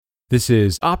This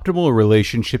is Optimal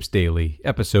Relationships Daily,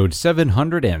 episode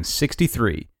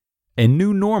 763, A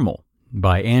New Normal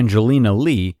by Angelina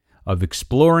Lee of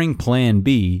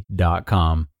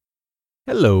ExploringPlanB.com.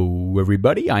 Hello,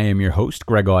 everybody. I am your host,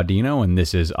 Greg Audino, and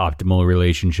this is Optimal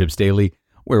Relationships Daily,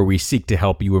 where we seek to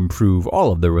help you improve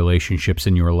all of the relationships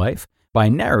in your life by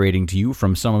narrating to you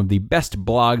from some of the best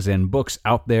blogs and books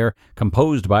out there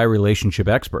composed by relationship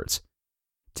experts.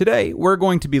 Today, we're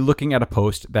going to be looking at a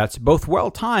post that's both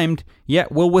well-timed,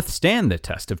 yet will withstand the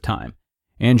test of time.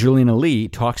 Angelina Lee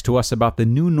talks to us about the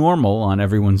new normal on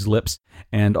everyone's lips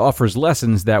and offers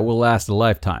lessons that will last a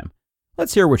lifetime.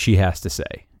 Let's hear what she has to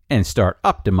say and start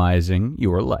optimizing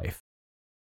your life.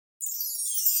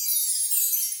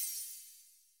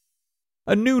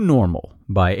 A New Normal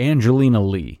by Angelina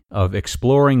Lee of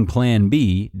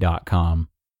ExploringPlanB.com.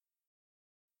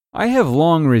 I have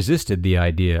long resisted the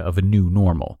idea of a new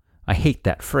normal. I hate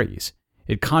that phrase.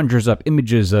 It conjures up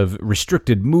images of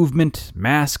restricted movement,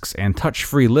 masks, and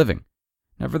touch-free living.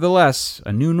 Nevertheless,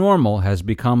 a new normal has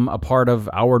become a part of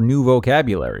our new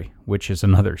vocabulary, which is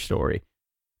another story.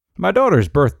 My daughter's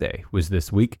birthday was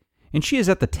this week, and she is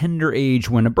at the tender age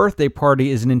when a birthday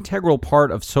party is an integral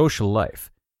part of social life.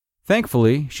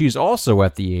 Thankfully, she's also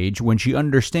at the age when she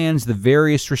understands the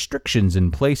various restrictions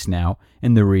in place now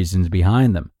and the reasons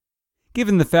behind them.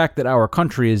 Given the fact that our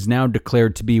country is now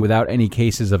declared to be without any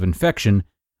cases of infection,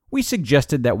 we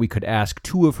suggested that we could ask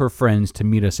two of her friends to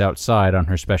meet us outside on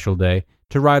her special day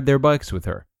to ride their bikes with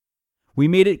her. We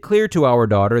made it clear to our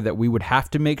daughter that we would have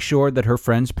to make sure that her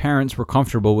friends' parents were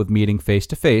comfortable with meeting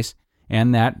face-to-face,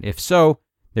 and that, if so,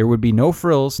 there would be no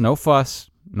frills, no fuss,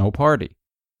 no party.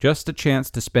 Just a chance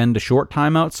to spend a short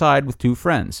time outside with two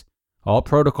friends, all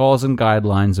protocols and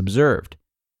guidelines observed.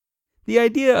 The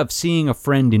idea of seeing a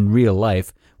friend in real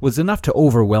life was enough to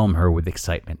overwhelm her with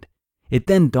excitement. It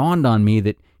then dawned on me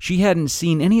that she hadn't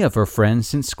seen any of her friends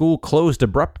since school closed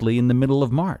abruptly in the middle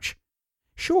of March.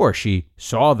 Sure, she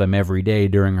saw them every day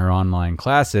during her online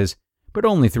classes, but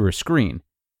only through a screen.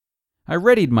 I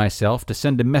readied myself to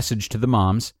send a message to the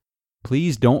moms.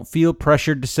 "Please don't feel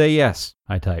pressured to say yes,"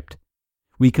 I typed.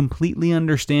 "We completely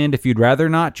understand if you'd rather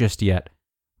not just yet."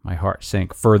 My heart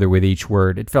sank further with each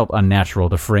word. It felt unnatural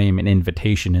to frame an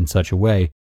invitation in such a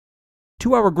way.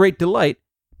 To our great delight,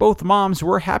 both moms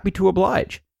were happy to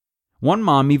oblige. One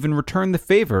mom even returned the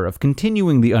favor of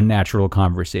continuing the unnatural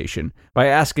conversation by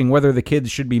asking whether the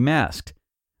kids should be masked.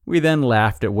 We then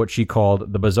laughed at what she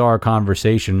called the bizarre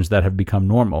conversations that have become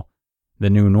normal,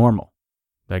 the new normal.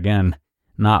 Again,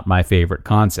 not my favorite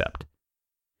concept.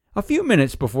 A few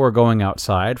minutes before going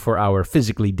outside for our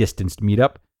physically distanced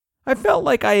meetup, I felt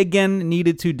like I again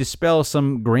needed to dispel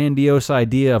some grandiose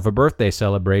idea of a birthday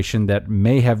celebration that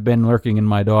may have been lurking in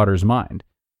my daughter's mind.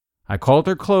 I called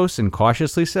her close and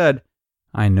cautiously said,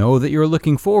 "I know that you're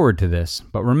looking forward to this,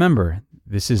 but remember,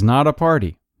 this is not a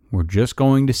party. We're just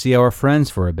going to see our friends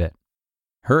for a bit."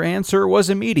 Her answer was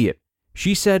immediate.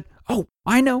 She said, "Oh,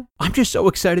 I know. I'm just so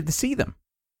excited to see them."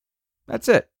 That's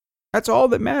it. That's all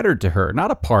that mattered to her.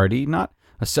 Not a party, not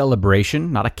a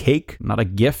celebration, not a cake, not a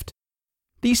gift.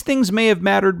 These things may have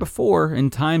mattered before,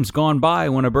 in times gone by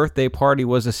when a birthday party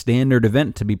was a standard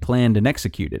event to be planned and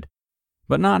executed.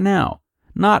 But not now.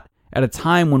 Not at a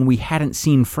time when we hadn't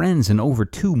seen friends in over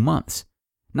 2 months.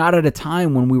 Not at a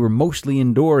time when we were mostly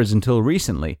indoors until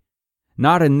recently.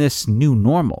 Not in this new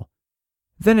normal.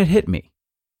 Then it hit me.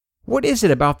 What is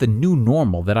it about the new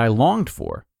normal that I longed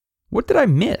for? What did I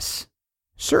miss?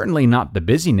 Certainly not the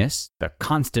busyness, the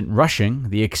constant rushing,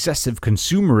 the excessive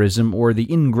consumerism, or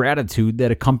the ingratitude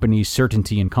that accompanies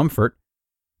certainty and comfort.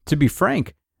 To be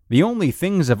frank, the only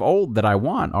things of old that I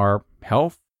want are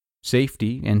health,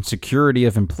 safety, and security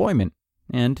of employment,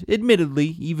 and admittedly,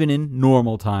 even in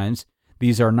normal times,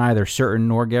 these are neither certain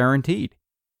nor guaranteed.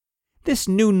 This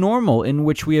new normal in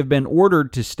which we have been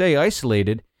ordered to stay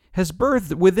isolated has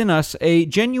birthed within us a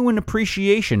genuine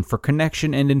appreciation for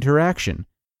connection and interaction.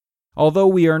 Although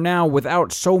we are now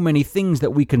without so many things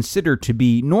that we consider to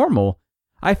be normal,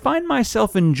 I find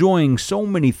myself enjoying so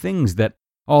many things that,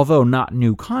 although not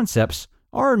new concepts,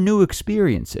 are new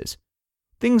experiences.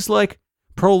 Things like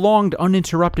prolonged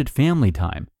uninterrupted family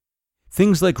time.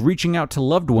 Things like reaching out to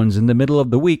loved ones in the middle of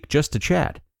the week just to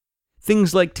chat.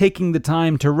 Things like taking the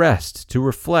time to rest, to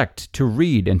reflect, to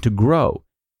read, and to grow.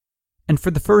 And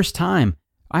for the first time,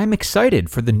 I am excited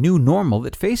for the new normal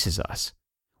that faces us.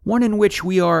 One in which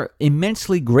we are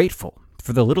immensely grateful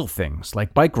for the little things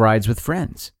like bike rides with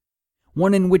friends.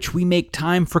 One in which we make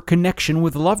time for connection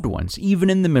with loved ones,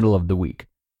 even in the middle of the week.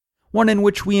 One in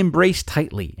which we embrace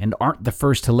tightly and aren't the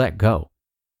first to let go.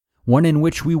 One in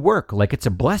which we work like it's a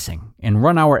blessing and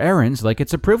run our errands like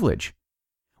it's a privilege.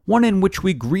 One in which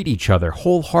we greet each other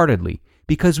wholeheartedly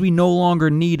because we no longer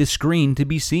need a screen to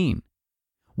be seen.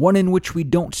 One in which we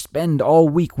don't spend all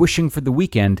week wishing for the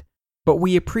weekend, but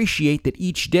we appreciate that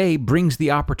each day brings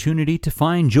the opportunity to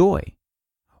find joy.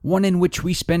 One in which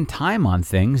we spend time on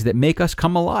things that make us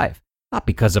come alive, not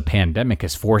because a pandemic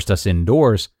has forced us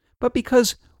indoors, but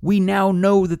because we now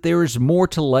know that there is more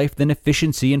to life than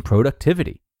efficiency and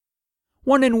productivity.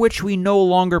 One in which we no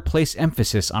longer place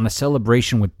emphasis on a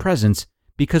celebration with presents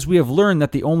because we have learned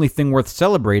that the only thing worth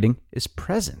celebrating is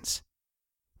presence.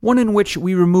 One in which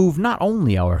we remove not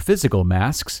only our physical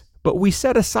masks, but we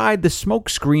set aside the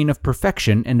smokescreen of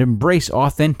perfection and embrace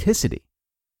authenticity.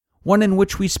 One in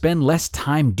which we spend less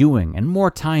time doing and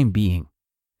more time being.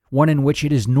 One in which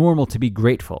it is normal to be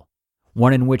grateful.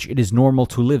 One in which it is normal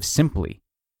to live simply.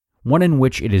 One in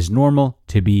which it is normal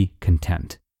to be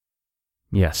content.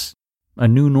 Yes, a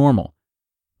new normal.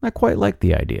 I quite like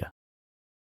the idea.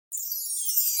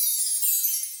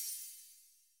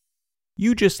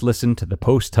 You just listened to the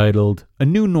post titled A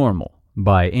New Normal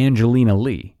by Angelina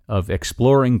Lee of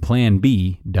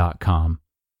exploringplanb.com.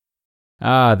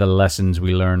 Ah, the lessons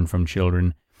we learn from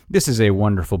children. This is a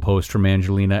wonderful post from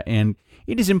Angelina, and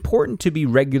it is important to be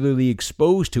regularly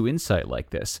exposed to insight like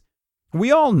this.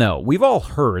 We all know, we've all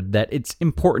heard that it's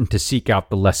important to seek out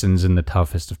the lessons in the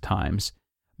toughest of times.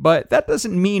 But that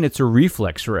doesn't mean it's a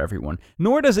reflex for everyone,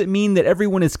 nor does it mean that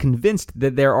everyone is convinced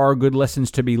that there are good lessons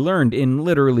to be learned in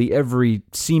literally every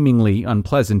seemingly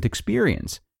unpleasant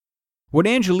experience. What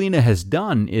Angelina has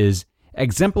done is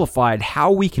exemplified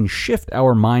how we can shift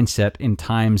our mindset in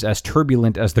times as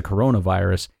turbulent as the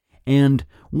coronavirus, and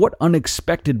what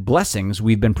unexpected blessings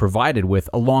we've been provided with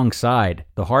alongside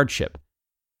the hardship.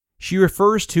 She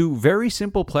refers to very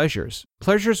simple pleasures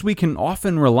we can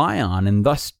often rely on and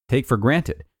thus take for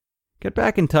granted. Get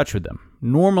back in touch with them,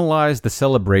 normalize the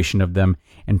celebration of them,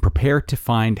 and prepare to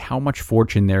find how much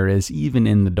fortune there is even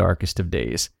in the darkest of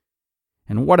days.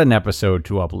 And what an episode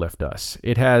to uplift us.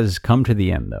 It has come to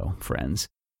the end, though, friends.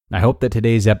 I hope that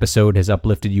today's episode has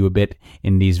uplifted you a bit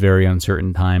in these very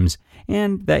uncertain times,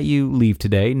 and that you leave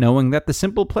today knowing that the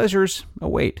simple pleasures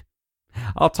await.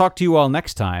 I'll talk to you all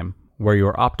next time, where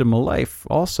your optimal life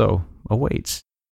also awaits.